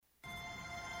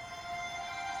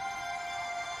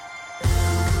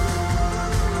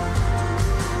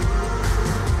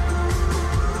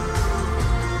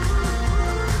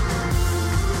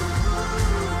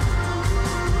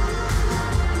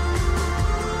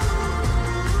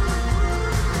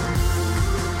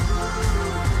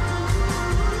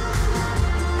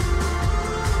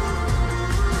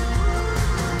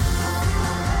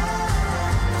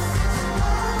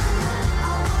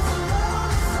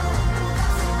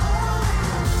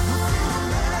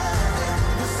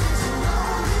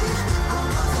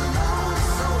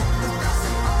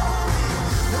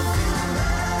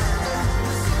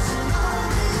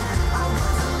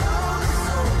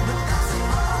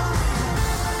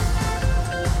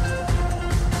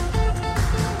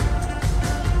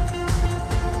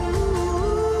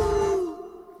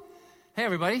Hey,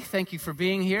 everybody. Thank you for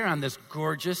being here on this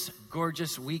gorgeous,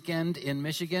 gorgeous weekend in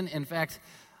Michigan. In fact,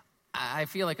 I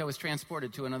feel like I was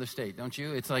transported to another state, don't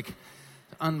you? It's like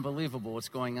unbelievable what's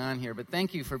going on here. But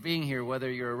thank you for being here, whether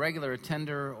you're a regular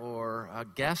attender or a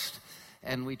guest.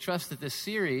 And we trust that this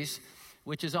series,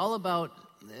 which is all about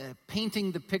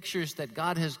painting the pictures that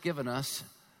God has given us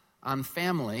on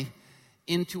family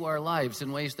into our lives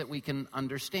in ways that we can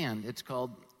understand. It's called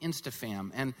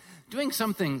Instafam. And doing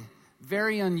something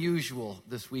very unusual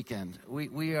this weekend.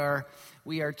 We are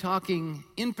talking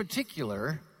in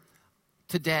particular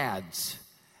to dads.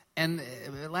 And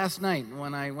last night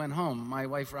when I went home, my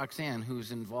wife Roxanne,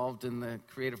 who's involved in the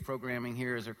creative programming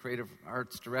here as our creative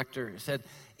arts director, said,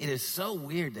 "It is so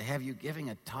weird to have you giving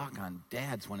a talk on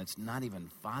dads when it's not even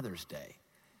Father's Day."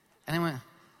 And I went,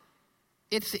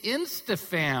 "It's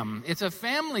Instafam. It's a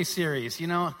family series, you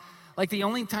know. Like the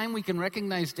only time we can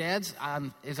recognize dads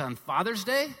is on Father's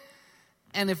Day?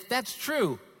 And if that's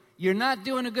true, you're not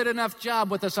doing a good enough job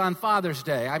with us on Father's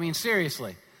Day. I mean,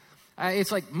 seriously.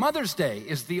 It's like Mother's Day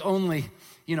is the only,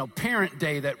 parent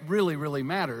day that really, really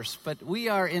matters. But we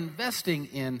are investing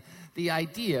in the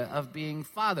idea of being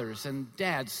fathers and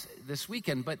dads this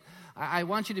weekend. But I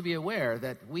want you to be aware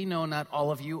that we know not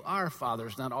all of you are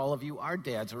fathers, not all of you are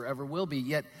dads or ever will be.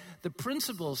 Yet the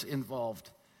principles involved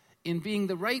in being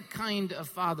the right kind of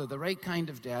father, the right kind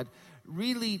of dad,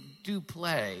 really do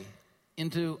play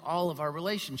into all of our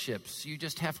relationships. You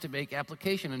just have to make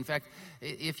application. In fact,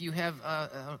 if you have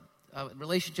a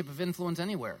relationship of influence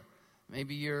anywhere,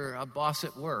 maybe you're a boss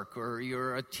at work, or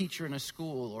you're a teacher in a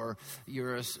school, or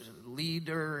you're a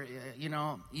leader,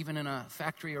 even in a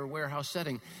factory or warehouse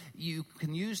setting, you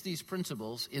can use these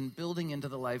principles in building into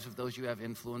the lives of those you have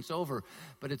influence over.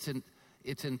 But it's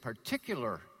in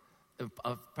particular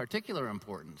of particular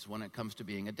importance when it comes to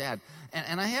being a dad.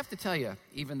 And I have to tell you,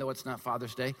 even though it's not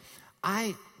Father's Day,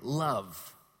 I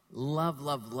love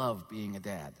being a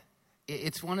dad.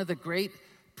 It's one of the great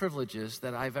privileges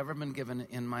that I've ever been given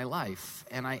in my life.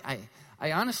 And I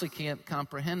honestly can't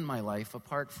comprehend my life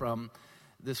apart from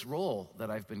this role that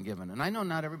I've been given. And I know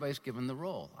not everybody's given the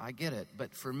role. I get it.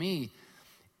 But for me,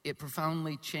 it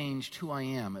profoundly changed who I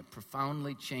am. It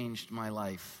profoundly changed my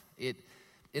life. It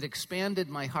expanded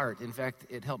my heart. In fact,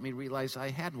 it helped me realize I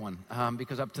had one,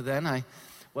 because up to then I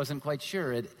wasn't quite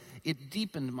sure. It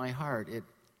deepened my heart.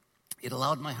 It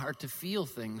allowed my heart to feel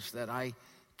things that I,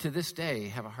 to this day,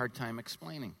 have a hard time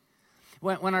explaining.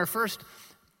 When our first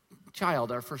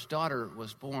child, our first daughter,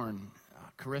 was born,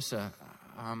 Carissa,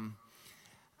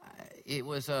 it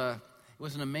was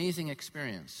an amazing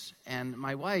experience. And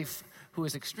my wife, who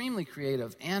is extremely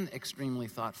creative and extremely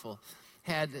thoughtful,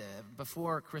 had,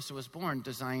 before Carissa was born,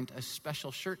 designed a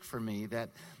special shirt for me that,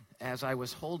 as I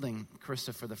was holding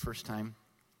Carissa for the first time,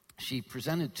 she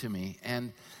presented to me.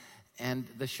 And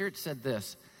the shirt said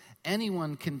this: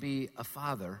 "Anyone can be a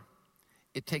father.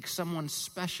 It takes someone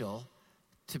special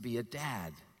to be a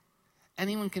dad."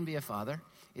 Anyone can be a father.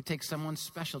 It takes someone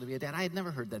special to be a dad. I had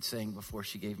never heard that saying before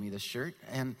she gave me this shirt,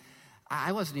 and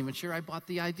I wasn't even sure I bought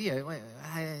the idea.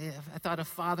 I thought a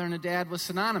father and a dad was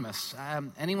synonymous.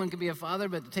 Anyone can be a father,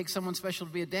 but it takes someone special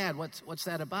to be a dad. What's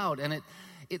that about? And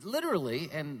it literally,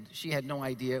 and she had no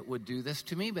idea it would do this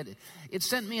to me, but it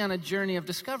sent me on a journey of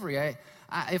discovery.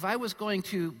 If I was going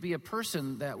to be a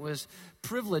person that was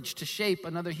privileged to shape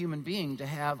another human being, to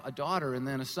have a daughter and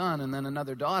then a son and then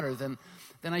another daughter, then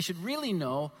I should really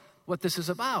know what this is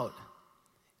about.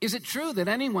 Is it true that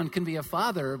anyone can be a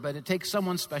father, but it takes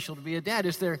someone special to be a dad?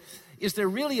 Is there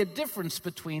really a difference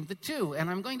between the two? And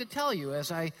I'm going to tell you,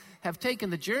 as I have taken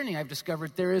the journey, I've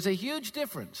discovered there is a huge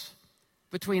difference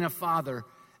between a father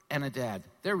and a dad.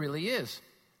 There really is.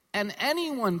 And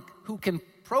anyone who can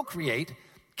procreate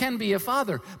can be a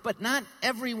father, but not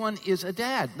everyone is a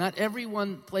dad. Not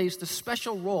everyone plays the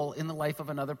special role in the life of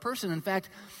another person. In fact,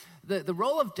 the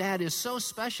role of dad is so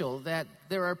special that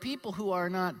there are people who are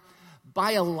not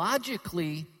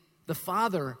biologically the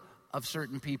father of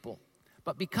certain people,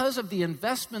 but because of the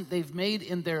investment they've made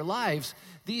in their lives,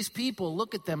 these people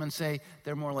look at them and say,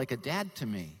 they're more like a dad to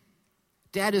me.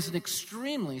 Dad is an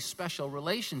extremely special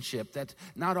relationship that's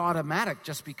not automatic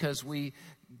just because we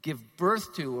give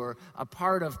birth to or a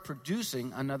part of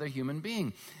producing another human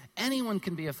being. Anyone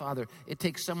can be a father. It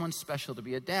takes someone special to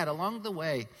be a dad. Along the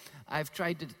way, I've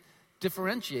tried to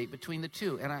differentiate between the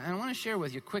two. And I want to share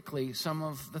with you quickly some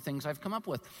of the things I've come up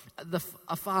with.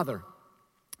 A father,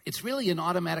 it's really an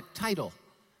automatic title.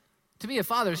 To be a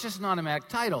father is just an automatic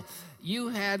title. You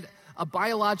had a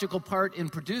biological part in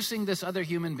producing this other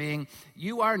human being.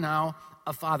 You are now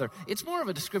a father. It's more of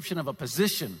a description of a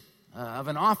position, of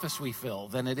an office we fill,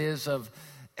 than it is of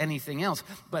anything else.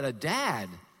 But a dad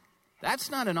That's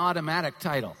not an automatic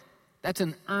title. That's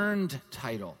an earned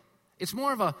title. It's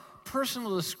more of a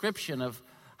personal description of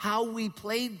how we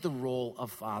played the role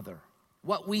of father,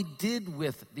 what we did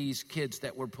with these kids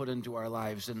that were put into our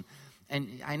lives. And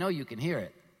I know you can hear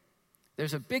it.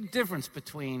 There's a big difference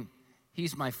between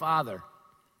he's my father,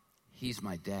 he's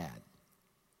my dad.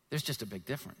 There's just a big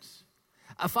difference.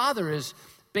 A father is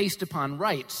based upon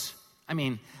rights. I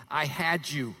mean, I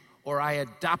had you or I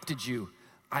adopted you.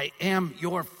 I am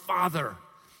your father.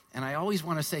 And I always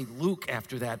want to say Luke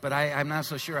after that, but I'm not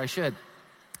so sure I should.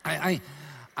 I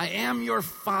am your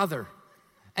father.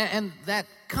 And that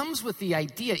comes with the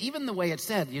idea, even the way it's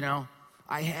said,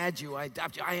 I had you, I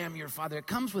adopted you, I am your father. It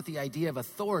comes with the idea of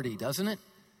authority, doesn't it?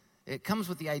 It comes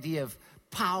with the idea of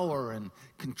power and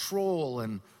control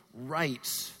and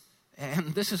rights.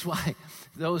 And this is why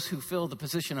those who fill the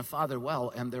position of father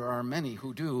well, and there are many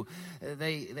who do,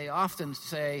 they often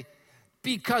say,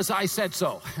 because I said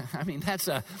so. I mean,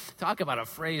 talk about a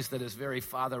phrase that is very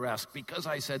father-esque, because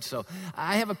I said so.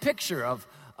 I have a picture of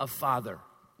father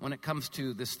when it comes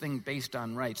to this thing based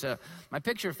on rights. My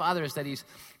picture of father is that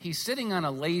he's sitting on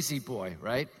a lazy boy,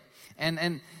 right?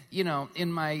 And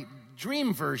in my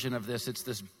dream version of this, it's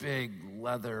this big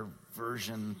leather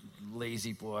version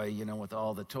lazy boy, with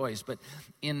all the toys. But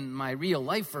in my real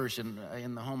life version,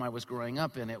 in the home I was growing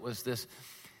up in, it was this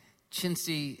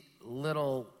chintzy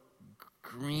little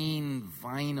green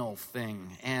vinyl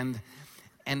thing, and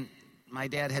my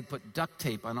dad had put duct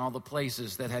tape on all the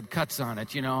places that had cuts on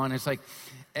it, and it's like,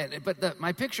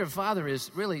 my picture of father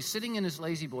is really sitting in his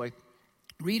lazy boy,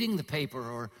 reading the paper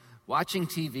or watching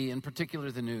TV, in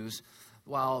particular the news,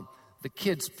 while the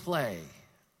kids play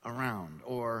around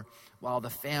or while the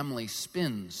family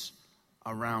spins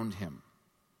around him,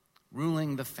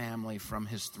 ruling the family from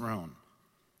his throne.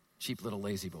 Cheap little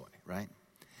lazy boy, right?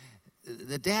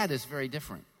 The dad is very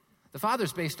different. The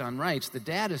father's based on rights. The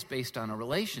dad is based on a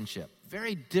relationship.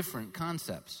 Very different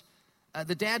concepts.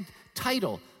 The dad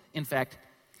title, in fact,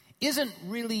 isn't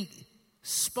really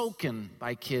spoken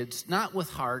by kids, not with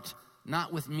heart,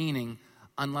 not with meaning,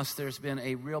 unless there's been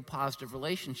a real positive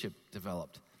relationship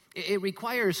developed. It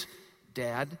requires,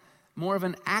 dad, more of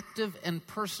an active and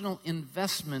personal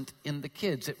investment in the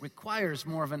kids. It requires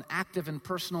more of an active and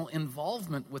personal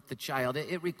involvement with the child.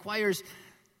 It requires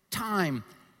time,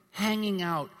 hanging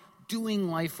out, doing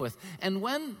life with. And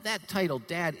when that title,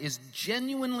 dad, is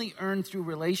genuinely earned through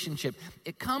relationship,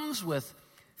 it comes with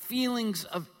feelings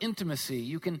of intimacy.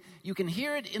 You can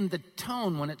hear it in the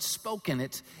tone when it's spoken.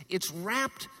 It's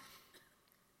wrapped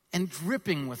and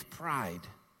dripping with pride.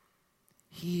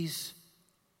 He's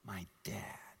my dad.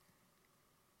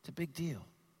 It's a big deal.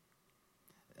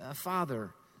 A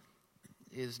father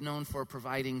is known for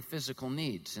providing physical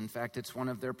needs. In fact, it's one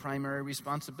of their primary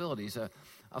responsibilities. A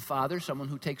father, someone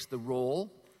who takes the role,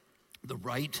 the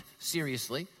right,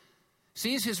 seriously,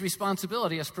 sees his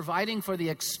responsibility as providing for the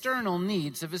external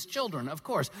needs of his children. Of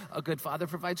course, a good father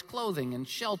provides clothing and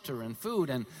shelter and food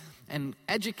and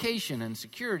education and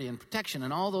security and protection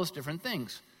and all those different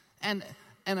things. And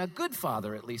a good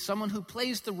father, at least, someone who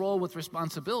plays the role with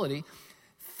responsibility,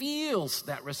 feels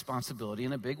that responsibility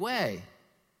in a big way.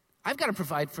 I've got to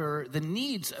provide for the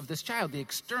needs of this child, the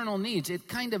external needs. It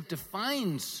kind of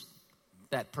defines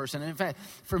that person. And in fact,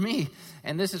 for me,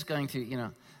 and this is going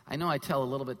to, I know I tell a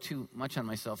little bit too much on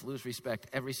myself, lose respect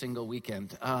every single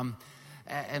weekend.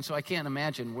 And so I can't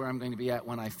imagine where I'm going to be at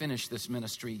when I finish this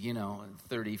ministry,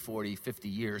 30, 40, 50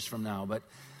 years from now. But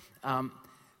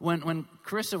when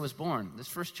Carissa was born, this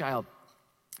first child,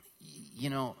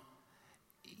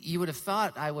 you would have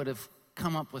thought I would have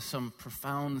come up with some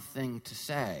profound thing to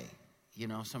say,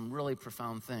 some really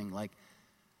profound thing like,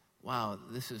 wow,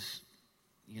 this is,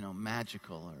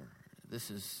 magical, or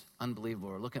this is unbelievable,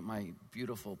 or look at my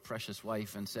beautiful, precious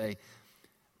wife and say,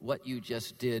 what you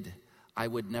just did, I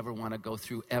would never want to go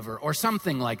through ever, or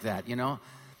something like that,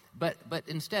 But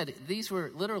instead, these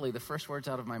were literally the first words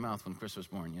out of my mouth when Chris was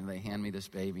born. They hand me this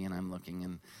baby, and I'm looking,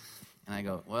 and I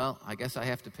go, well, I guess I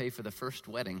have to pay for the first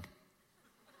wedding.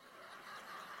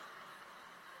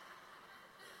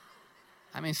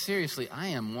 I mean, seriously, I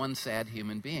am one sad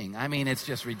human being. I mean, it's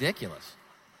just ridiculous.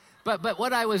 But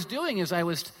what I was doing is I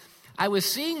was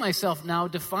seeing myself now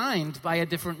defined by a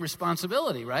different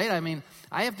responsibility, right? I mean,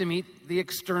 I have to meet the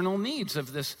external needs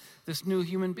of this new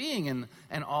human being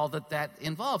and all that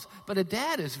involves. But a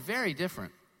dad is very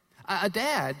different. A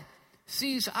dad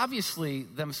sees, obviously,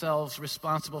 themselves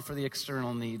responsible for the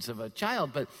external needs of a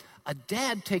child, but a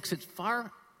dad takes it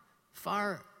far,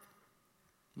 far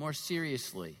more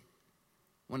seriously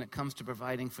when it comes to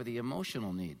providing for the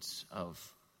emotional needs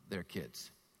of their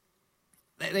kids.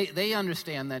 They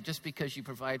understand that just because you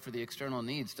provide for the external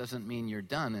needs doesn't mean you're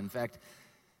done. In fact,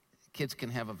 kids can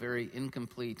have a very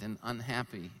incomplete and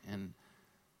unhappy and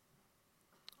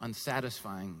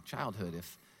unsatisfying childhood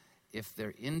if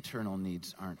their internal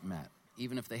needs aren't met,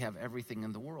 even if they have everything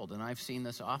in the world. And I've seen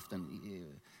this often,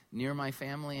 near my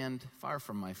family and far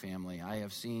from my family. I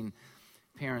have seen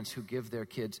parents who give their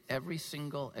kids every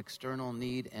single external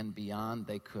need and beyond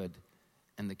they could,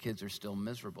 and the kids are still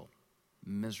miserable.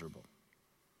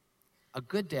 A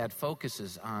good dad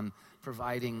focuses on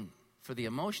providing for the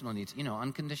emotional needs,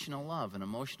 unconditional love and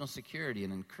emotional security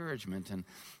and encouragement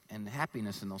and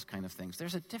happiness and those kind of things.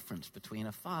 There's a difference between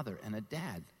a father and a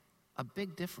dad, a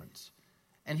big difference.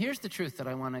 And here's the truth that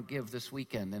I want to give this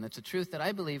weekend, and it's a truth that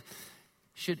I believe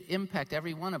should impact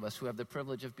every one of us who have the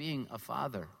privilege of being a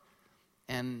father.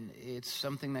 And it's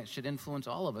something that should influence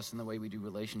all of us in the way we do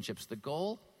relationships. The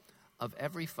goal of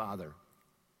every father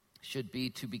should be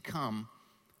to become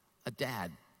a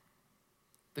dad.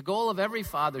 The goal of every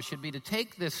father should be to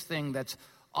take this thing that's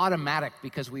automatic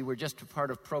because we were just a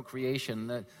part of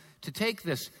procreation, to take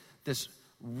this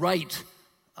right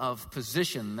of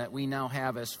position that we now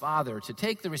have as father, to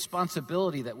take the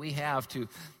responsibility that we have to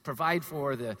provide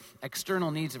for the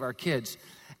external needs of our kids,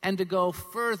 and to go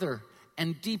further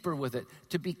and deeper with it,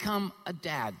 to become a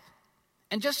dad.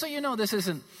 And just so you know, this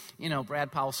isn't,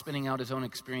 Brad Powell spinning out his own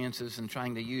experiences and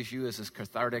trying to use you as his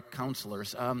cathartic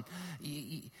counselors.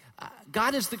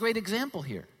 God is the great example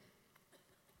here.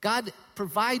 God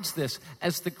provides this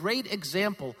as the great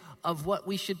example of what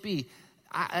we should be.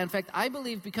 In fact, I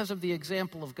believe because of the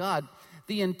example of God,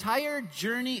 the entire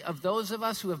journey of those of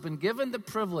us who have been given the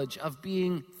privilege of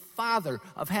being father,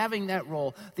 of having that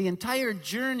role, the entire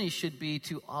journey should be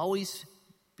to always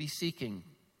be seeking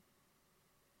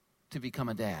to become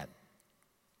a dad.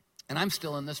 And I'm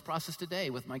still in this process today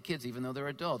with my kids, even though they're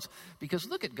adults. Because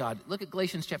look at God. Look at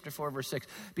Galatians chapter 4, verse 6.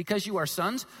 Because you are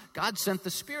sons, God sent the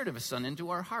Spirit of His Son into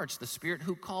our hearts, the Spirit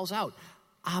who calls out,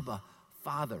 Abba,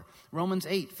 Father. Romans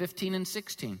 8, 15 and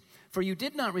 16. For you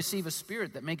did not receive a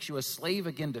spirit that makes you a slave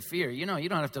again to fear. You don't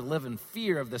have to live in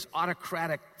fear of this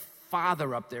autocratic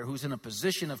father up there who's in a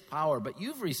position of power. But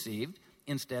you've received,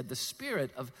 instead, the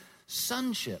spirit of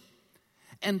sonship.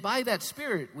 And by that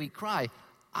Spirit, we cry,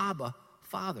 Abba,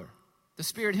 Father. The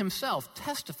Spirit Himself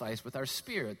testifies with our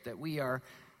spirit that we are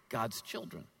God's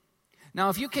children. Now,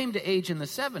 if you came to age in the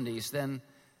 70s,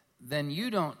 then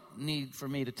you don't need for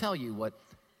me to tell you what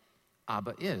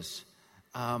Abba is.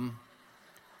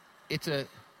 It's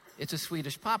a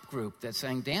Swedish pop group that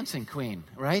sang Dancing Queen,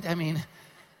 right? I mean,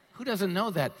 who doesn't know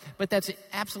that? But that's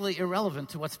absolutely irrelevant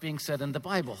to what's being said in the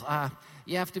Bible.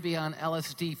 You have to be on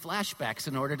LSD flashbacks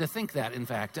in order to think that, in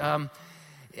fact.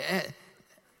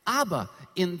 Abba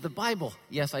in the Bible.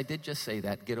 Yes, I did just say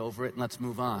that. Get over it and let's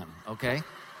move on, okay?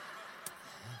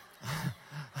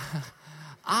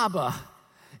 Abba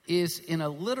is, in a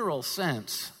literal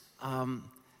sense,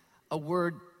 a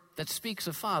word that speaks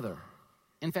of father.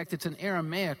 In fact, it's an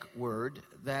Aramaic word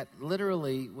that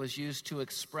literally was used to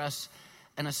express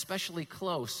an especially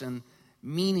close and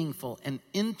meaningful and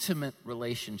intimate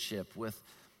relationship with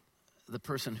the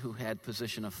person who had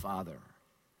position of father.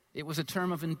 It was a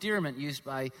term of endearment used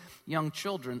by young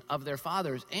children of their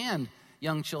fathers and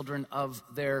young children of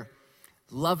their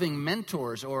loving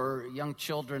mentors, or young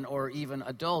children or even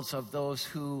adults of those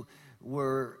who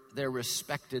were their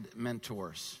respected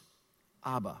mentors.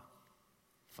 Abba,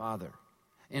 Father.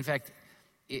 In fact,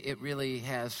 it really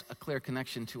has a clear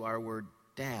connection to our word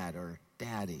dad or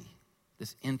daddy,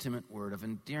 this intimate word of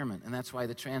endearment. And that's why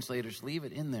the translators leave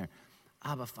it in there.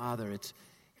 Abba, Father.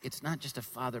 It's not just a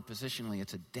father positionally,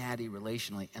 it's a daddy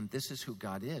relationally, and this is who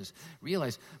God is.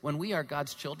 Realize, when we are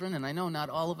God's children, and I know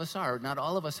not all of us are, not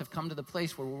all of us have come to the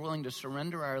place where we're willing to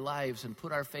surrender our lives and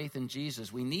put our faith in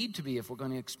Jesus. We need to be if we're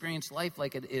going to experience life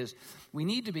like it is. We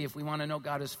need to be if we want to know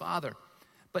God as Father.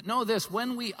 But know this,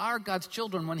 when we are God's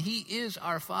children, when He is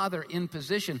our Father in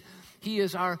position, He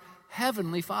is our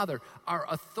Heavenly Father, our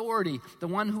authority, the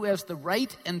one who has the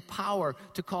right and power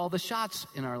to call the shots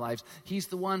in our lives. He's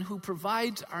the one who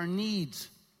provides our needs.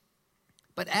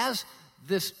 But as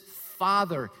this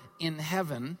Father in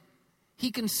heaven,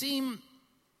 He can seem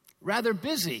rather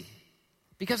busy.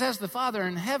 Because as the Father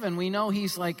in heaven, we know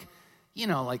He's like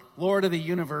Lord of the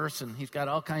universe, and He's got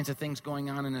all kinds of things going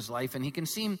on in His life, and He can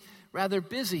seem rather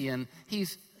busy, and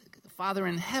He's Father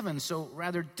in heaven, so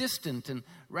rather distant and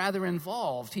rather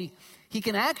involved. He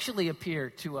can actually appear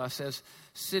to us as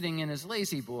sitting in His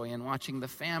lazy boy and watching the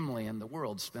family and the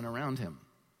world spin around Him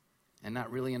and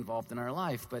not really involved in our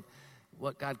life. But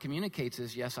what God communicates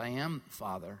is, yes, I am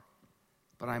Father,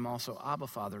 but I'm also Abba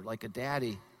Father, like a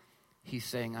daddy he's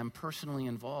saying, I'm personally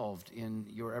involved in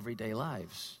your everyday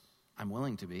lives. I'm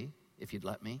willing to be, if you'd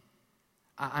let me.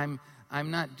 I'm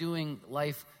not doing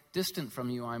life distant from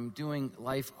you. I'm doing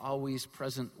life always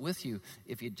present with you,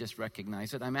 if you'd just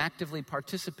recognize it. I'm actively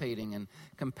participating and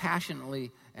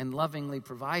compassionately and lovingly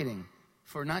providing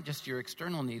for not just your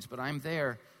external needs, but I'm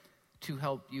there to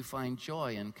help you find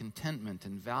joy and contentment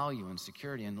and value and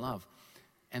security and love.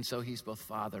 And so he's both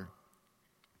Father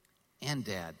and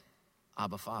Dad,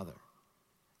 Abba Father.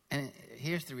 And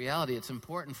here's the reality. It's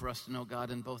important for us to know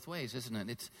God in both ways, isn't it?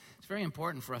 It's very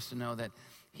important for us to know that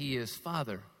he is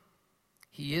Father.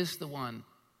 He is the one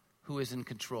who is in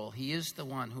control. He is the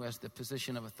one who has the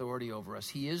position of authority over us.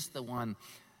 He is the one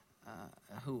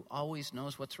who always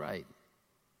knows what's right.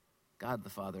 God the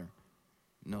Father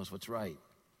knows what's right.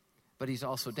 But he's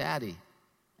also Daddy.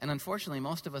 And unfortunately,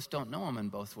 most of us don't know him in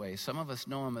both ways. Some of us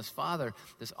know him as Father,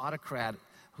 this autocrat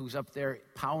who's up there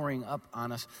powering up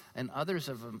on us, and others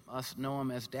of us know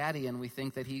him as Daddy, and we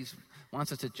think that he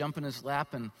wants us to jump in his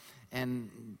lap and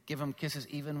give him kisses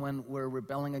even when we're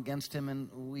rebelling against him and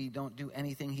we don't do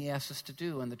anything he asks us to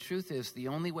do. And the truth is, the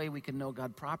only way we can know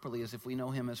God properly is if we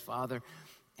know him as Father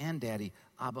and Daddy,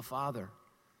 Abba Father.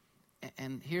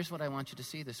 And here's what I want you to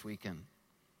see this weekend.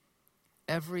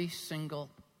 Every single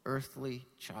earthly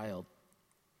child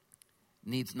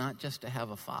needs not just to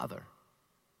have a father,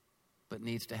 but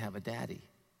needs to have a daddy,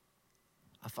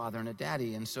 a father and a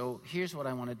daddy. And so here's what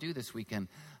I want to do this weekend.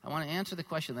 I want to answer the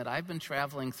question that I've been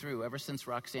traveling through ever since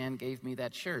Roxanne gave me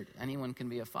that shirt. Anyone can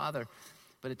be a father,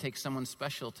 but it takes someone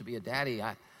special to be a daddy.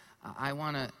 I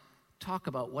want to talk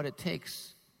about what it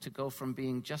takes to go from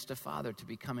being just a father to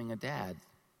becoming a dad.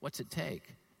 What's it take?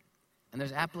 And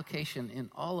there's application in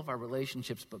all of our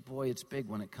relationships, but boy, it's big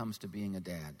when it comes to being a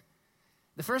dad.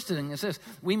 The first thing is this: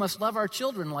 we must love our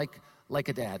children like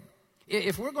a dad.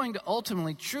 If we're going to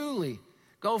ultimately, truly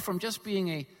go from just being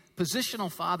a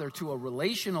positional father to a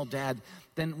relational dad,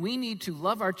 then we need to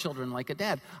love our children like a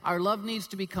dad. Our love needs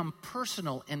to become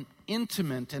personal and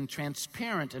intimate and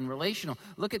transparent and relational.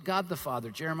 Look at God the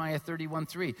Father, Jeremiah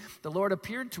 31:3. The Lord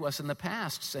appeared to us in the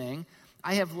past saying,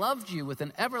 I have loved you with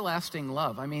an everlasting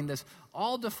love. I mean, this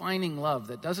all-defining love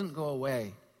that doesn't go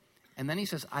away. And then he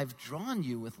says, I've drawn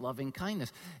you with loving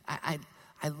kindness.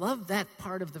 I love that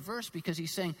part of the verse because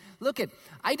he's saying, look,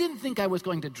 I didn't think I was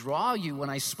going to draw you when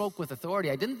I spoke with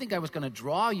authority. I didn't think I was going to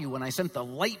draw you when I sent the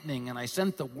lightning and I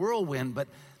sent the whirlwind.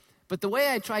 But the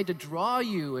way I tried to draw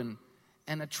you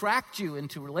and attract you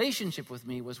into relationship with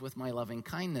me was with my loving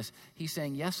kindness. He's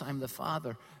saying, yes, I'm the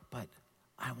Father, but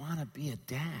I want to be a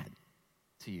dad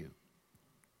to you.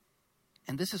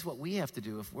 And this is what we have to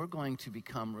do if we're going to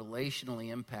become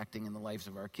relationally impacting in the lives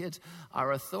of our kids.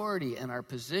 Our authority and our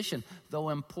position, though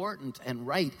important and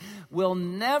right, will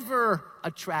never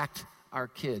attract our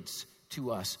kids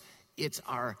to us. It's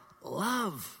our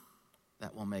love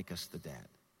that will make us the dad.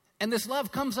 And this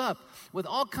love comes up with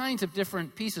all kinds of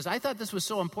different pieces. I thought this was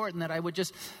so important that I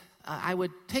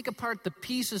would take apart the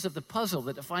pieces of the puzzle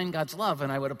that define God's love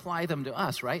and I would apply them to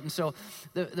us, right? And so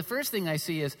the first thing I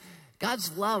see is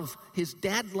God's love, his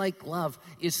dad-like love,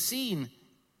 is seen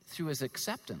through his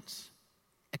acceptance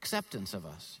of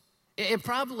us. It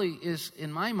probably is,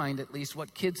 in my mind at least,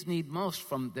 what kids need most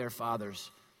from their fathers.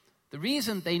 The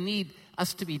reason they need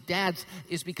us to be dads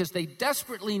is because they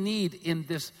desperately need in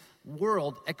this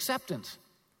world acceptance.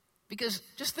 Because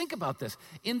just think about this.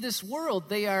 In this world,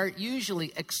 they are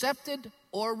usually accepted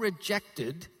or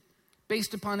rejected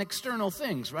based upon external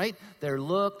things, right? Their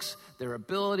looks, their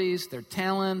abilities, their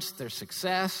talents, their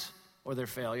success, or their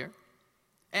failure.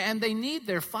 And they need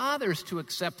their fathers to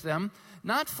accept them,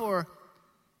 not for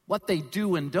what they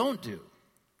do and don't do,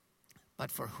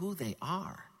 but for who they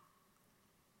are.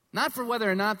 Not for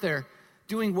whether or not they're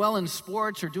doing well in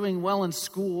sports or doing well in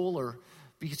school or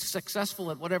be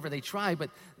successful at whatever they try, but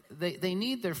they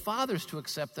need their fathers to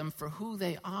accept them for who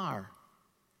they are.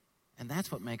 And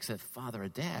that's what makes a father a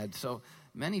dad. So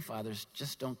many fathers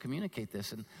just don't communicate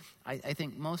this. And I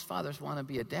think most fathers want to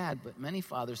be a dad, but many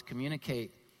fathers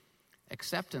communicate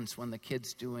acceptance when the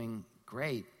kid's doing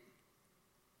great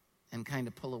and kind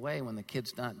of pull away when the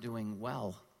kid's not doing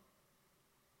well.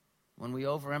 When we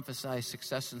overemphasize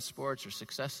success in sports or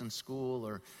success in school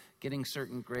or getting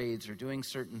certain grades or doing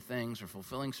certain things or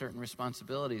fulfilling certain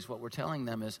responsibilities, what we're telling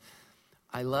them is,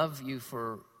 I love you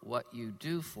for what you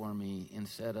do for me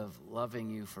instead of loving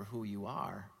you for who you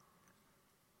are.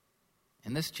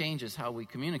 And this changes how we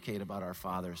communicate about our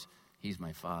fathers. He's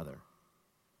my father.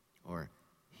 Or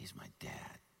he's my dad.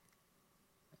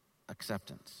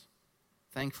 Acceptance.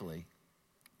 Thankfully,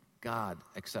 God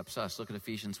accepts us. Look at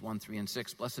Ephesians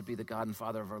 1:3-6. Blessed be the God and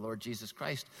Father of our Lord Jesus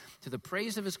Christ, to the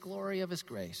praise of his glory, of his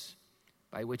grace,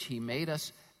 by which he made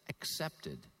us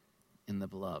accepted in the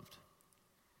beloved.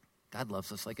 God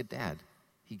loves us like a dad.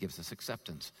 He gives us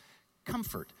acceptance.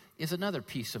 Comfort is another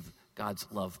piece of God's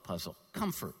love puzzle.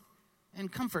 Comfort.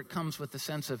 And comfort comes with the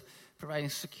sense of providing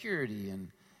security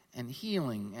and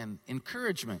healing and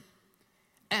encouragement.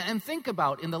 And think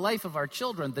about, in the life of our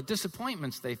children, the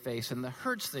disappointments they face and the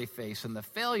hurts they face and the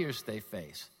failures they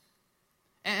face.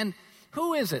 And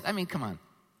who is it? I mean, come on.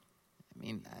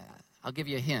 I'll give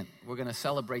you a hint. We're going to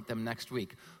celebrate them next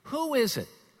week. Who is it?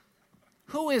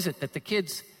 Who is it that the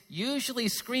kids usually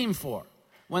scream for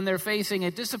when they're facing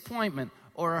a disappointment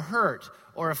or a hurt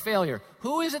or a failure?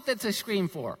 Who is it that they scream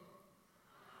for?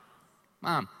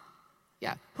 Mom.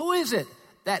 Yeah. Who is it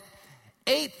that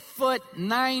 8-foot,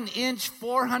 9-inch,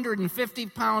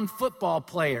 450-pound football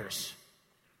players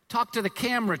talk to the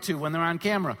camera to when they're on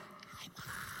camera? Hi, Mom.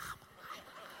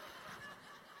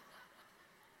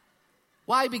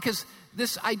 Why? Because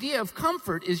this idea of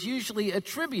comfort is usually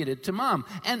attributed to mom.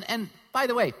 And by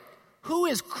the way, who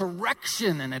is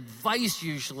correction and advice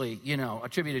usually,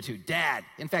 attributed to? Dad.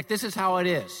 In fact, this is how it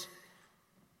is.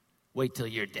 Wait till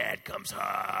your dad comes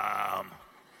home.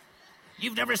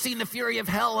 You've never seen the fury of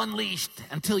hell unleashed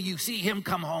until you see him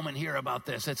come home and hear about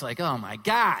this. It's like, oh my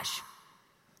gosh.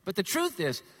 But the truth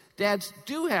is, dads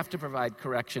do have to provide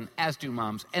correction, as do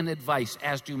moms, and advice,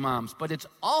 as do moms. But it's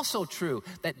also true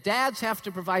that dads have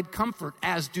to provide comfort,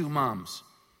 as do moms.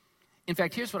 In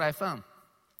fact, here's what I found.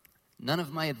 None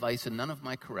of my advice and none of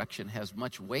my correction has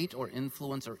much weight or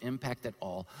influence or impact at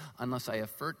all unless I have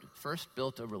first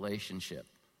built a relationship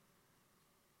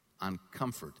on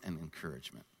comfort and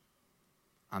encouragement,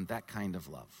 on that kind of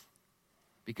love,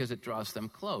 because it draws them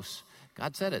close.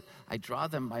 God said it. I draw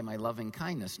them by my loving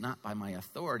kindness, not by my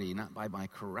authority, not by my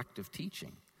corrective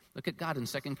teaching. Look at God in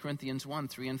 2 Corinthians 1,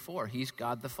 3 and 4. He's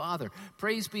God the Father.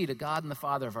 Praise be to God and the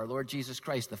Father of our Lord Jesus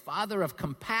Christ, the Father of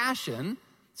compassion.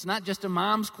 It's not just a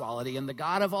mom's quality, and the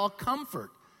God of all comfort.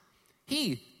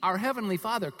 He, our Heavenly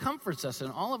Father, comforts us in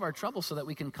all of our trouble so that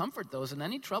we can comfort those in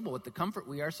any trouble with the comfort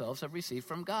we ourselves have received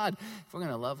from God. If we're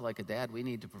going to love like a dad, we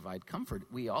need to provide comfort.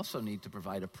 We also need to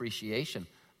provide appreciation.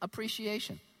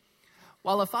 Appreciation.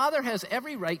 While a father has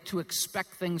every right to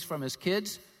expect things from his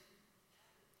kids,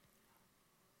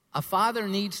 a father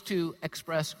needs to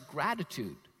express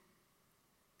gratitude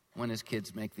when his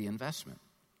kids make the investment.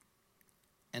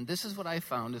 And this is what I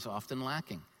found is often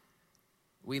lacking.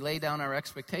 We lay down our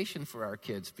expectation for our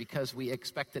kids because we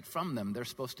expect it from them. They're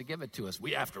supposed to give it to us.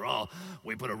 After all,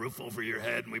 we put a roof over your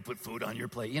head and we put food on your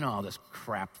plate. All this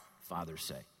crap fathers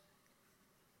say.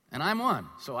 And I'm one,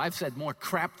 so I've said more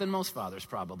crap than most fathers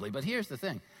probably. But here's the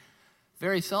thing.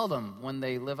 Very seldom when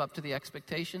they live up to the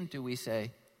expectation do we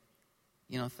say,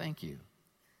 thank you.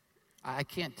 I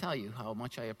can't tell you how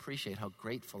much I appreciate, how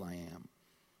grateful I am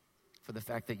for the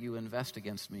fact that you invest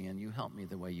against me and you help me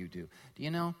the way you do. Do you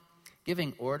know,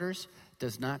 giving orders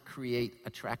does not create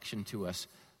attraction to us,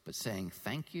 but saying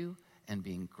thank you and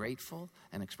being grateful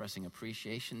and expressing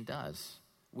appreciation does.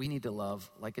 We need to love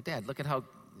like a dad. Look at how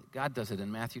God does it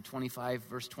in Matthew 25,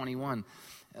 verse 21.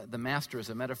 The master is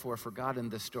a metaphor for God in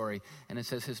this story. And it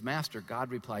says, his master, God,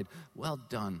 replied, well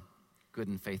done, good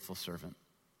and faithful servant.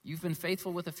 You've been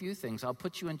faithful with a few things. I'll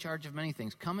put you in charge of many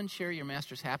things. Come and share your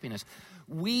master's happiness.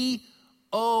 We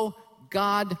owe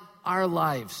God our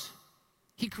lives.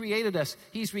 He created us.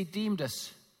 He's redeemed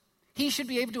us. He should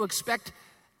be able to expect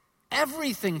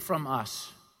everything from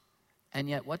us. And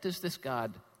yet, what does this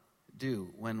God do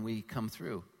when we come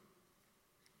through?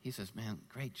 He says, man,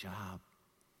 great job.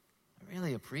 I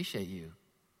really appreciate you.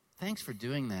 Thanks for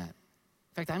doing that.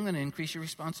 In fact, I'm going to increase your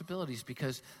responsibilities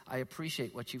because I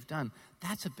appreciate what you've done.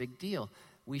 That's a big deal.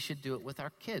 We should do it with our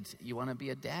kids. You want to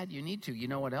be a dad? You need to. You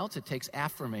know what else? It takes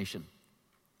affirmation.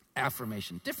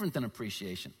 Affirmation, different than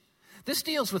appreciation. This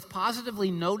deals with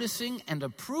positively noticing and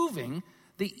approving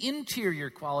the interior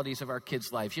qualities of our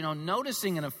kids' lives.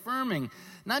 Noticing and affirming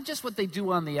not just what they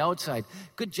do on the outside.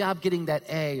 Good job getting that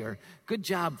A, or good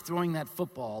job throwing that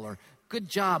football, or good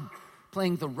job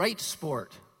playing the right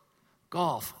sport,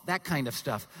 golf, that kind of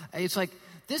stuff. It's like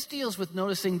this deals with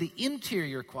noticing the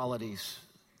interior qualities,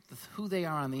 who they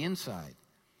are on the inside.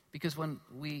 Because when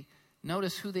we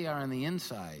notice who they are on the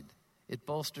inside, it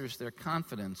bolsters their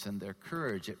confidence and their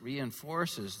courage. It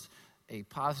reinforces a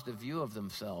positive view of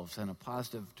themselves and a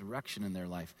positive direction in their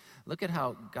life. Look at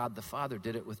how God the Father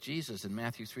did it with Jesus in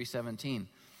Matthew 3:17.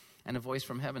 And a voice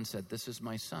from heaven said, this is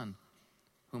my Son,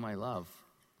 whom I love.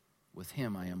 With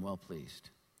him I am well pleased.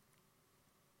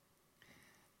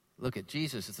 Look at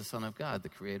Jesus as the Son of God, the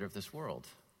creator of this world.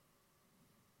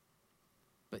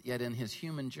 But yet in his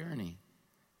human journey,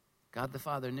 God the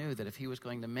Father knew that if he was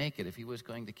going to make it, if he was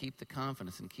going to keep the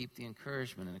confidence and keep the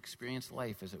encouragement and experience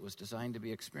life as it was designed to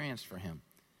be experienced for him,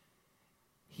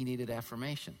 he needed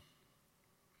affirmation.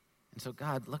 And so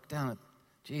God looked down at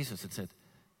Jesus and said,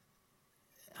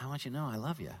 I want you to know I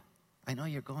love you. I know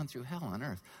you're going through hell on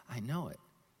earth. I know it,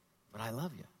 but I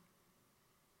love you.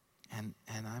 And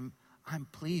I'm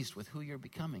pleased with who you're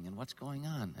becoming and what's going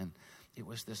on. And it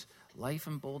was this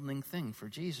life-emboldening thing for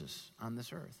Jesus on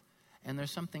this earth. And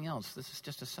there's something else. This is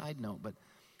just a side note, but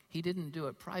he didn't do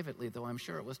it privately, though I'm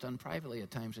sure it was done privately at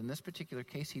times. In this particular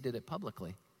case, he did it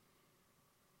publicly.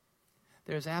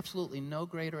 There's absolutely no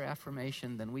greater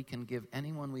affirmation than we can give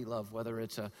anyone we love, whether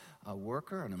it's a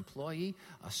worker, an employee,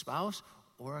 a spouse,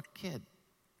 or a kid,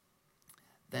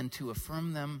 than to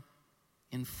affirm them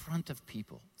in front of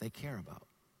people they care about.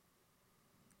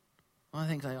 One of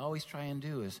the things I always try and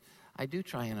do is, I do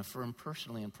try and affirm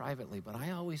personally and privately, but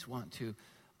I always want to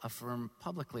affirm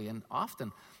publicly. And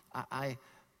often, I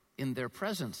in their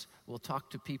presence, will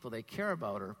talk to people they care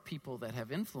about or people that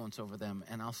have influence over them.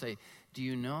 And I'll say, do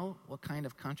you know what kind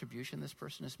of contribution this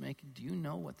person is making? Do you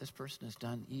know what this person has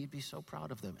done? You'd be so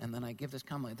proud of them. And then I give this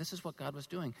comment. This is what God was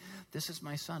doing. This is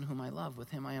my son whom I love. With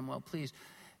him I am well pleased.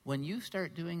 When you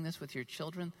start doing this with your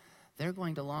children, they're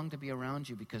going to long to be around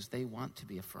you because they want to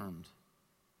be affirmed.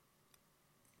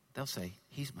 They'll say,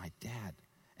 he's my dad.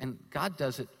 And God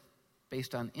does it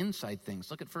based on inside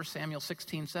things. Look at 1 Samuel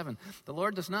 16:7. The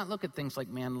Lord does not look at things like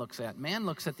man looks at. Man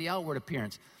looks at the outward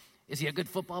appearance. Is he a good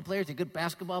football player? Is he a good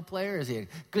basketball player? Is he a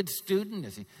good student?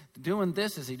 Is he doing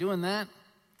this? Is he doing that?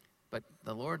 But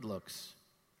the Lord looks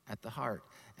at the heart.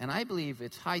 And I believe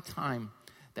it's high time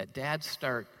that dads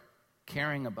start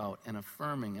caring about and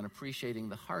affirming and appreciating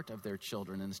the heart of their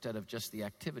children instead of just the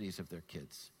activities of their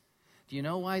kids. Do you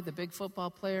know why the big football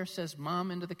player says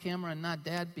mom into the camera and not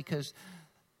dad? Because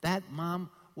that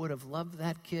mom would have loved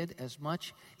that kid as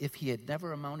much if he had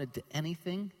never amounted to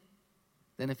anything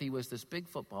than if he was this big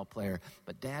football player.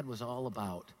 But dad was all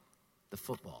about the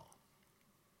football.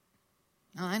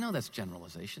 Now, I know that's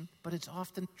generalization, but it's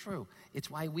often true.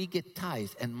 It's why we get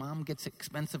ties and mom gets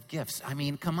expensive gifts. I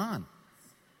mean, come on.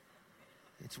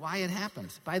 It's why it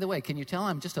happens. By the way, can you tell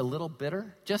I'm just a little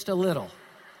bitter? Just a little.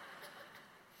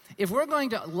 If we're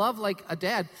going to love like a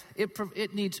dad,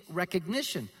 it needs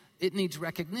recognition. It needs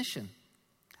recognition.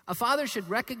 A father should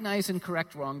recognize and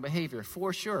correct wrong behavior,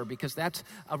 for sure, because that's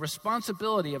a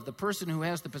responsibility of the person who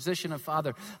has the position of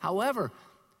father. However,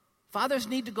 fathers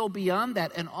need to go beyond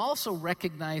that and also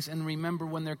recognize and remember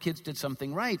when their kids did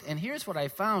something right. And here's what I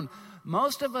found.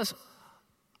 Most of us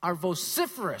are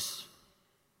vociferous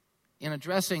in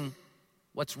addressing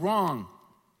what's wrong,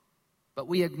 but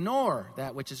we ignore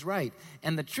that which is right.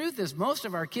 And the truth is, most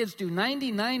of our kids do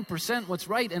 99% what's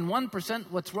right and 1%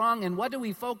 what's wrong. And what do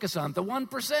we focus on? The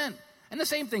 1%. And the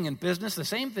same thing in business, the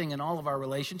same thing in all of our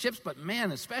relationships, but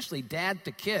man, especially dad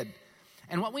to kid.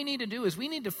 And what we need to do is we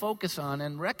need to focus on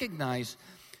and recognize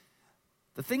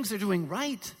the things they're doing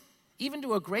right, even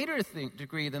to a greater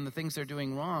degree than the things they're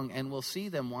doing wrong, and we'll see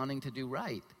them wanting to do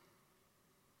right.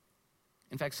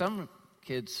 In fact, some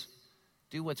kids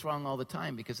do what's wrong all the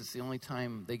time because it's the only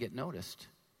time they get noticed.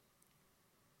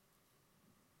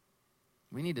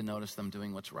 We need to notice them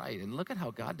doing what's right. And look at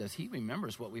how God does. He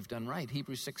remembers what we've done right.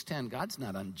 Hebrews 6:10, God's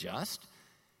not unjust.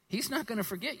 He's not going to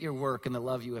forget your work and the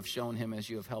love you have shown him as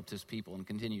you have helped his people and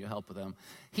continue to help them.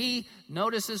 He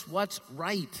notices what's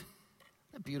right.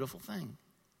 A beautiful thing.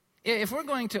 If we're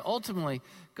going to ultimately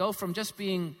go from just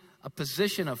being a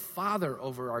position of father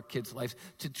over our kids' lives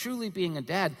to truly being a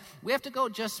dad, we have to go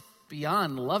just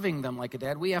beyond loving them like a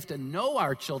dad. We have to know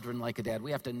our children like a dad.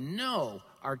 We have to know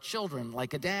our children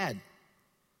like a dad.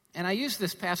 And I used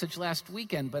this passage last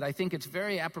weekend, but I think it's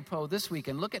very apropos this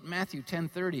weekend. Look at Matthew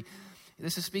 10:30.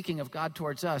 This is speaking of God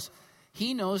towards us.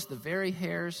 He knows the very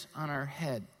hairs on our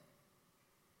head.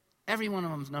 Every one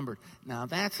of them's numbered. Now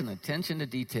that's an attention to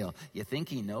detail. You think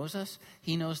he knows us?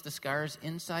 He knows the scars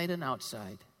inside and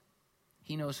outside.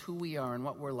 He knows who we are and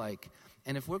what we're like.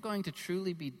 And if we're going to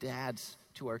truly be dads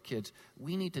to our kids,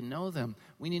 we need to know them.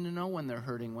 We need to know when they're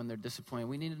hurting, when they're disappointed.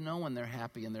 We need to know when they're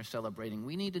happy and they're celebrating.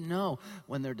 We need to know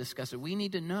when they're disgusted. We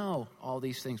need to know all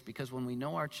these things because when we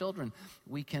know our children,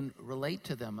 we can relate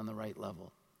to them on the right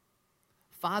level.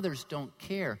 Fathers don't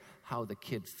care how the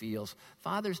kid feels.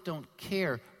 Fathers don't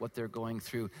care what they're going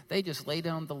through. They just lay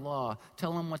down the law,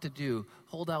 tell them what to do,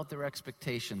 hold out their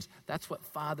expectations. That's what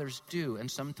fathers do, and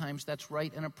sometimes that's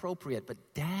right and appropriate. But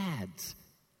dads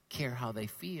care how they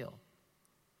feel.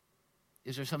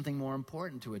 Is there something more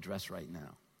important to address right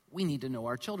now? We need to know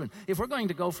our children. If we're going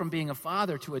to go from being a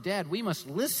father to a dad, we must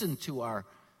listen to our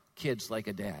kids like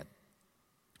a dad.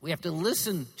 We have to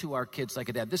listen to our kids like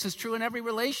a dad. This is true in every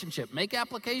relationship. Make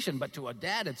application, but to a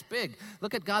dad, it's big.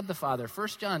 Look at God the Father. 1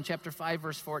 John chapter 5,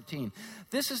 verse 14.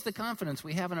 This is the confidence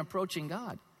we have in approaching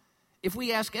God. If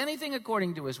we ask anything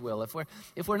according to his will,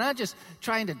 if we're not just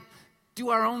trying to do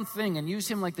our own thing and use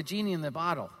him like the genie in the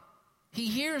bottle, he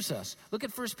hears us. Look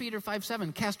at 1 Peter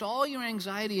 5:7. Cast all your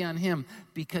anxiety on him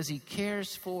because he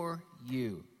cares for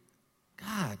you.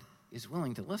 God is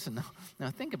willing to listen.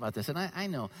 Now think about this. And I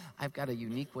know I've got a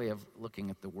unique way of looking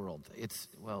at the world. It's,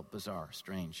 bizarre,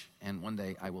 strange. And one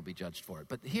day I will be judged for it.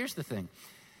 But here's the thing.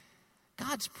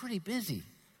 God's pretty busy.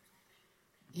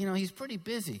 He's pretty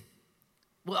busy.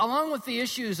 Well, along with the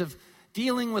issues of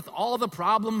dealing with all the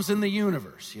problems in the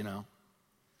universe,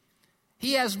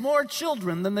 He has more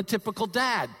children than the typical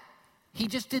dad. He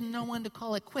just didn't know when to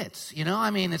call it quits.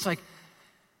 It's like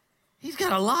he's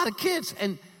got a lot of kids.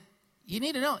 And you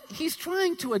need to know, he's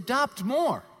trying to adopt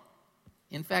more.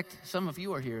 In fact, some of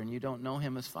you are here and you don't know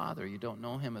him as Father. You don't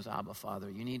know him as Abba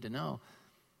Father. You need to know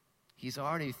he's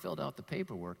already filled out the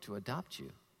paperwork to adopt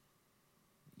you.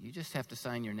 You just have to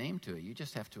sign your name to it. You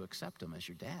just have to accept him as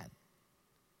your dad.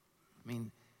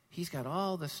 He's got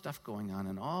all this stuff going on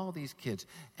and all these kids,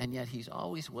 and yet he's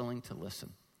always willing to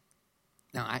listen.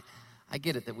 Now, I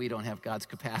get it that we don't have God's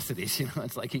capacities.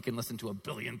 It's like he can listen to 1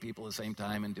 billion people at the same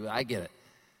time and do it. I get it.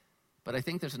 But I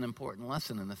think there's an important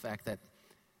lesson in the fact that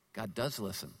God does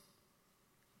listen.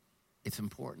 It's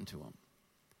important to him.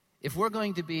 If we're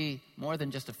going to be more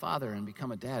than just a father and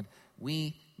become a dad,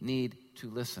 we need to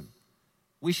listen.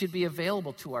 We should be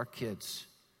available to our kids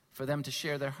for them to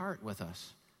share their heart with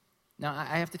us. Now,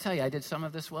 I have to tell you, I did some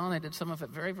of this well, and I did some of it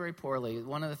very, very poorly.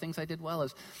 One of the things I did well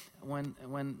is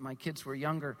when my kids were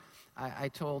younger, I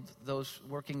told those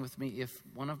working with me, if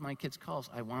one of my kids calls,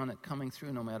 I want it coming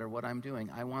through no matter what I'm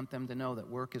doing. I want them to know that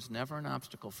work is never an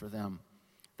obstacle for them,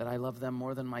 that I love them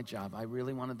more than my job. I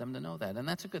really wanted them to know that, and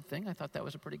that's a good thing. I thought that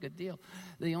was a pretty good deal.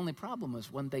 The only problem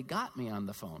was when they got me on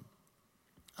the phone,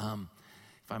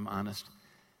 if I'm honest,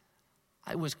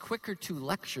 I was quicker to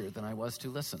lecture than I was to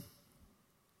listen.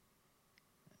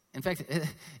 In fact,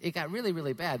 it got really,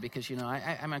 really bad because,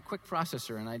 I'm a quick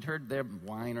processor, and I'd heard their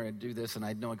whine or I'd do this, and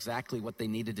I'd know exactly what they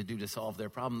needed to do to solve their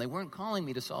problem. They weren't calling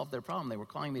me to solve their problem. They were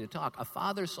calling me to talk. A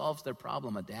father solves their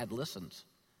problem. A dad listens.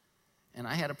 And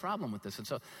I had a problem with this. And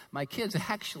so my kids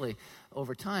actually,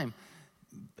 over time,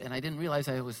 and I didn't realize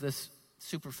I was this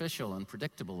superficial and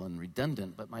predictable and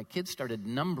redundant, but my kids started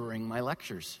numbering my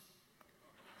lectures.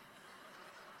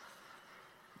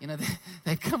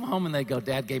 They'd come home and they'd go,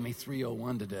 Dad gave me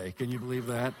 301 today. Can you believe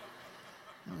that?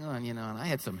 And I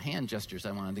had some hand gestures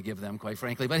I wanted to give them, quite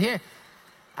frankly. But here,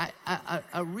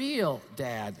 a real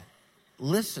dad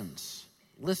listens.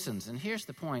 And here's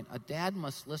the point. A dad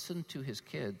must listen to his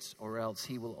kids, or else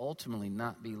he will ultimately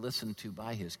not be listened to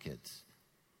by his kids.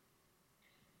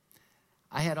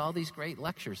 I had all these great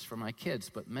lectures for my kids,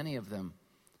 but many of them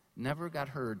never got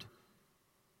heard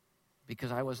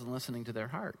because I wasn't listening to their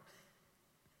heart.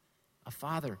 A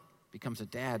father becomes a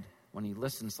dad when he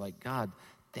listens like God.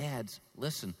 Dads,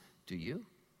 listen. Do you?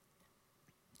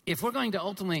 If we're going to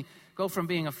ultimately go from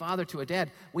being a father to a dad,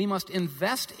 we must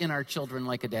invest in our children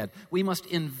like a dad. We must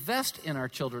invest in our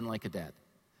children like a dad.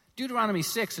 Deuteronomy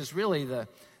 6 is really the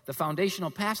foundational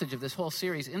passage of this whole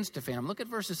series, Instafam. Look at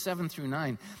verses 7 through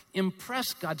 9.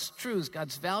 Impress God's truths,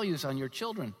 God's values on your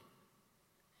children.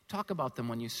 Talk about them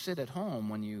when you sit at home,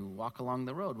 when you walk along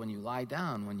the road, when you lie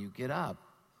down, when you get up.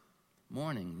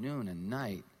 Morning, noon, and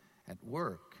night, at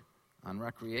work, on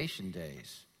recreation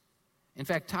days. In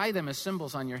fact, tie them as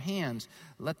symbols on your hands.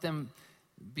 Let them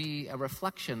be a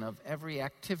reflection of every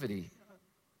activity.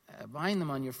 Bind them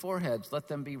on your foreheads. Let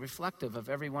them be reflective of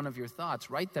every one of your thoughts.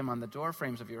 Write them on the door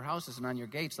frames of your houses and on your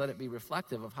gates. Let it be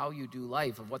reflective of how you do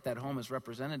life, of what that home is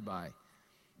represented by.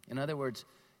 In other words,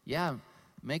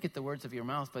 make it the words of your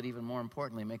mouth, but even more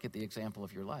importantly, make it the example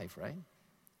of your life, right?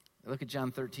 Look at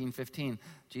John 13:15.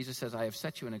 Jesus says, I have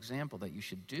set you an example that you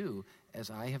should do as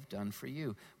I have done for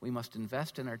you. We must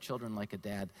invest in our children like a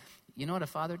dad. You know what a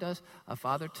father does? A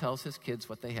father tells his kids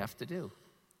what they have to do.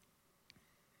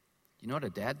 You know what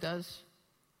a dad does?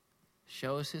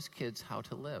 Shows his kids how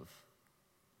to live.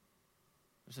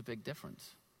 There's a big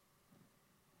difference.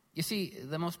 You see,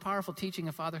 the most powerful teaching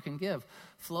a father can give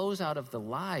flows out of the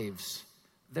lives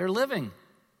they're living.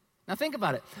 Now think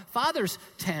about it. Fathers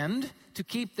tend to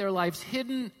keep their lives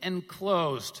hidden and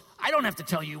closed. I don't have to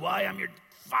tell you why I'm your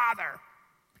father,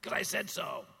 because I said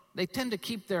so. They tend to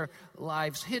keep their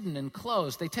lives hidden and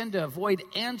closed. They tend to avoid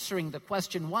answering the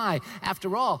question why.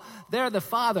 After all, they're the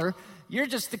father, you're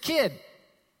just the kid.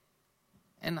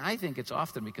 And I think it's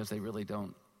often because they really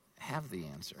don't have the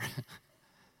answer.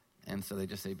 And so they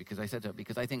just say, because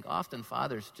I think often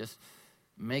fathers just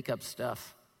make up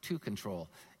stuff to control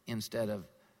instead of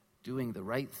doing the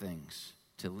right things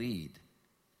to lead.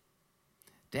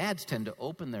 Dads tend to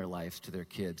open their lives to their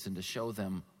kids and to show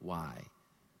them why.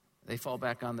 They fall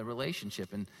back on the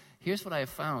relationship. And here's what I have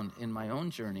found in my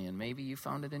own journey, and maybe you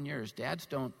found it in yours. Dads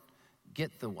don't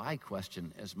get the why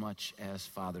question as much as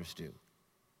fathers do,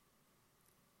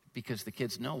 because the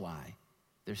kids know why.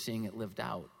 They're seeing it lived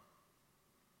out.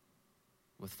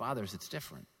 With fathers, it's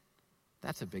different.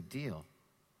 That's a big deal.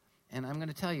 And I'm going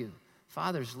to tell you,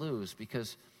 fathers lose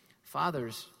because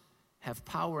fathers have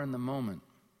power in the moment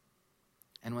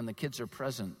and when the kids are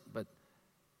present, but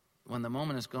when the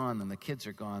moment is gone and the kids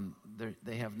are gone,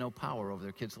 they have no power over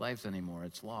their kids' lives anymore.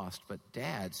 It's lost. But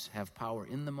dads have power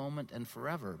in the moment and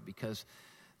forever because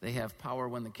they have power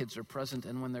when the kids are present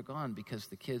and when they're gone, because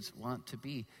the kids want to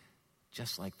be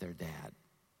just like their dad.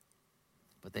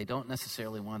 But they don't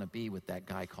necessarily want to be with that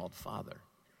guy called father.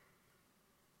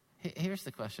 Here's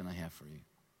the question I have for you.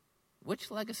 Which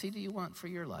legacy do you want for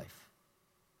your life?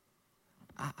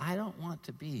 I don't want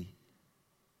to be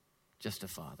just a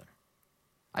father.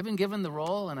 I've been given the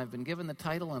role and I've been given the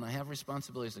title and I have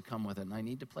responsibilities that come with it and I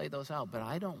need to play those out, but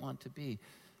I don't want to be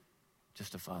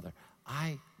just a father.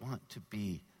 I want to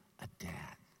be a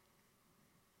dad.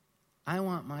 I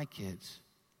want my kids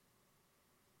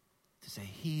to say,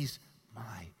 he's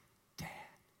my dad.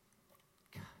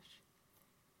 Gosh.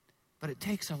 But it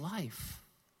takes a life.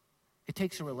 It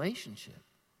takes a relationship.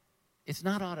 It's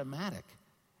not automatic.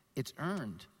 It's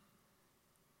earned.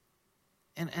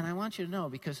 And I want you to know,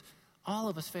 because all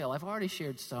of us fail. I've already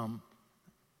shared some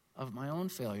of my own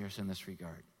failures in this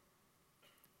regard.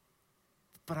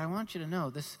 But I want you to know,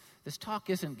 this talk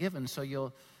isn't given so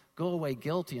you'll go away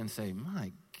guilty and say,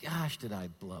 my gosh, did I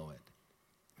blow it?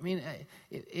 I mean,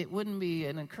 it wouldn't be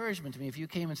an encouragement to me if you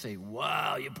came and say,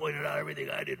 wow, you pointed out everything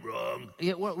I did wrong.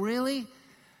 Yeah, what, really?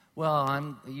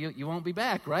 Well, you won't be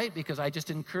back, right? Because I just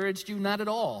encouraged you not at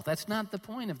all. That's not the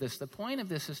point of this. The point of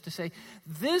this is to say,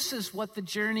 this is what the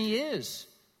journey is.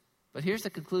 But here's the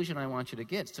conclusion I want you to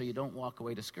get so you don't walk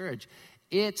away discouraged.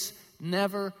 It's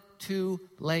never too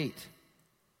late.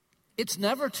 It's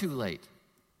never too late.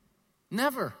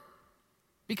 Never.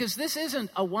 Because this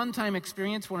isn't a one-time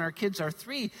experience when our kids are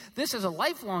 3. This is a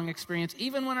lifelong experience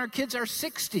even when our kids are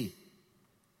 60.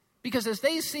 Because as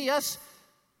they see us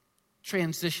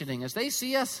transitioning, as they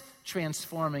see us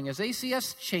transforming, as they see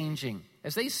us changing,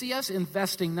 as they see us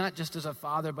investing not just as a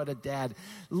father but a dad,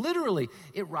 literally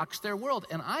it rocks their world.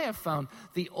 And I have found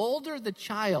the older the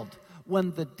child,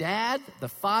 when the dad, the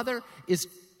father, is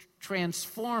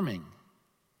transforming,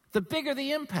 the bigger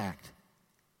the impact.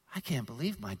 I can't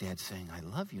believe my dad's saying, I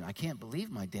love you. I can't believe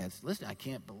my dad's listening. I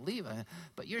can't believe it.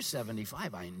 But you're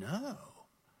 75. I know.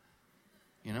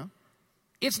 You know?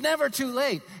 It's never too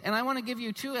late. And I want to give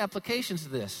you 2 applications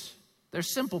of this. They're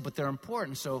simple, but they're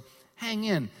important. So hang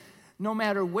in. No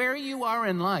matter where you are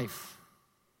in life,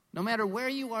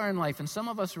 and some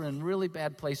of us are in really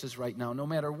bad places right now, no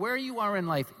matter where you are in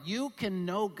life, you can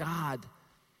know God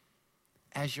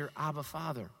as your Abba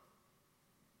Father.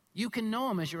 You can know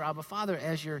him as your Abba Father,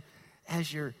 as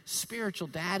your spiritual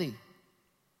daddy.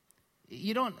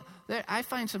 I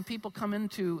find some people come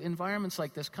into environments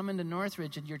like this, come into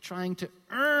Northridge, and you're trying to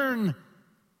earn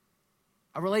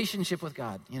a relationship with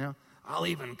God. You know, I'll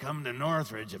even come to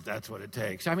Northridge if that's what it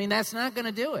takes. I mean, that's not going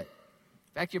to do it.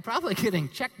 In fact, you're probably getting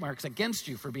check marks against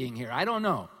you for being here. I don't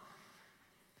know.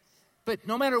 But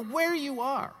no matter where you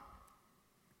are,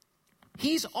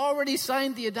 he's already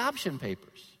signed the adoption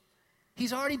papers.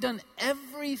 He's already done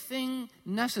everything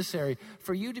necessary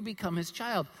for you to become his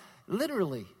child.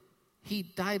 Literally, he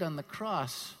died on the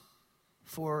cross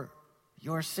for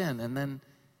your sin, and then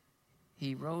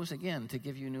he rose again to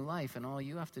give you new life, and all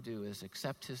you have to do is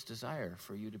accept his desire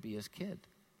for you to be his kid.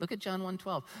 Look at John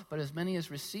 1:12. But as many as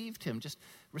received him, just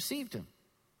received him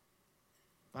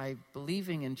by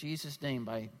believing in Jesus' name,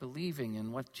 by believing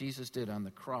in what Jesus did on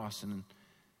the cross and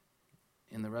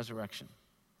in the resurrection.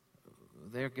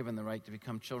 They're given the right to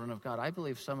become children of God. I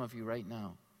believe some of you right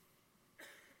now,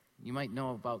 you might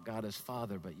know about God as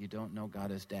Father, but you don't know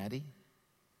God as Daddy.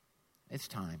 It's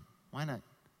time. Why not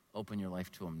open your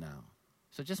life to him now?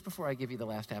 So just before I give you the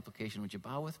last application, would you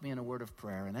bow with me in a word of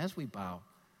prayer? And as we bow,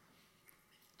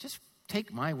 just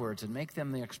take my words and make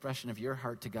them the expression of your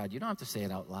heart to God. You don't have to say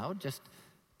it out loud, just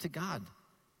to God.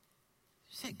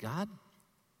 Say, God,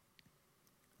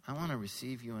 I want to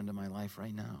receive you into my life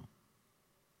right now.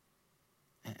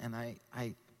 And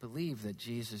I believe that,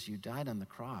 Jesus, you died on the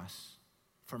cross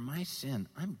for my sin.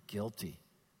 I'm guilty.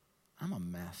 I'm a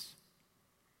mess.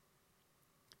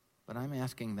 But I'm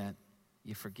asking that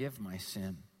you forgive my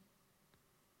sin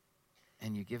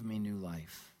and you give me new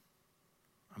life.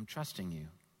 I'm trusting you.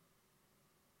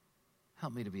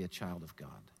 Help me to be a child of God.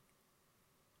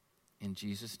 In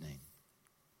Jesus' name,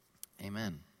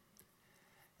 amen.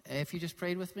 If you just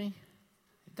prayed with me,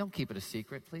 don't keep it a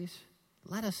secret, please.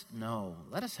 Let us know.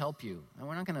 Let us help you. And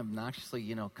we're not going to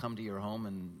obnoxiously, come to your home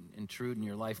and intrude in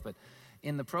your life, but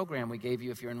in the program we gave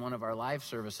you, if you're in one of our live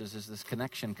services, is this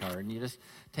connection card. And you just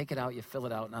take it out, you fill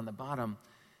it out, and on the bottom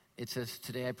it says,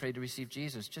 today I prayed to receive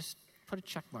Jesus. Just put a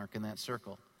check mark in that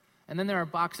circle. And then there are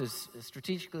boxes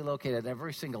strategically located at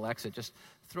every single exit. Just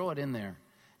throw it in there.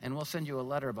 And we'll send you a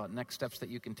letter about next steps that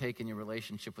you can take in your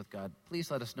relationship with God. Please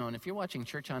let us know. And if you're watching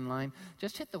church online,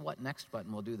 just hit the What Next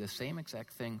button. We'll do the same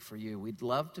exact thing for you. We'd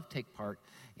love to take part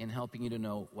in helping you to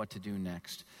know what to do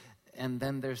next. And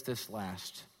then there's this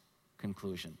last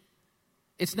conclusion.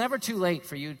 It's never too late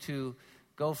for you to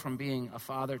go from being a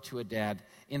father to a dad.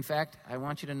 In fact, I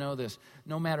want you to know this.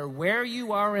 No matter where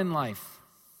you are in life,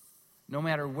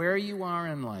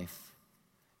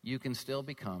 you can still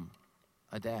become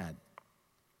a dad.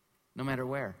 No matter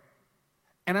where.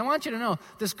 And I want you to know,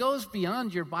 this goes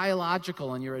beyond your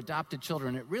biological and your adopted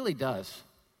children. It really does.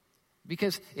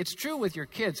 Because it's true with your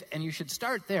kids, and you should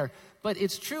start there, but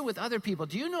it's true with other people.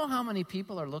 Do you know how many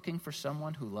people are looking for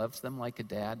someone who loves them like a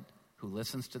dad, who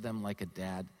listens to them like a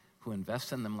dad, who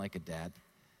invests in them like a dad?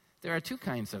 There are two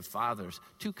kinds of fathers,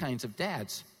 two kinds of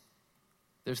dads.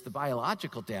 There's the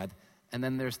biological dad, and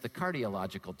then there's the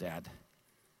cardiological dad.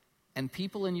 And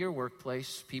people in your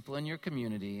workplace, people in your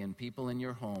community, and people in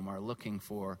your home are looking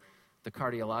for the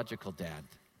cardiological dad.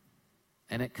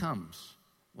 And it comes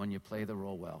when you play the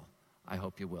role well. I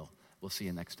hope you will. We'll see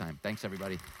you next time. Thanks,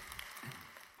 everybody.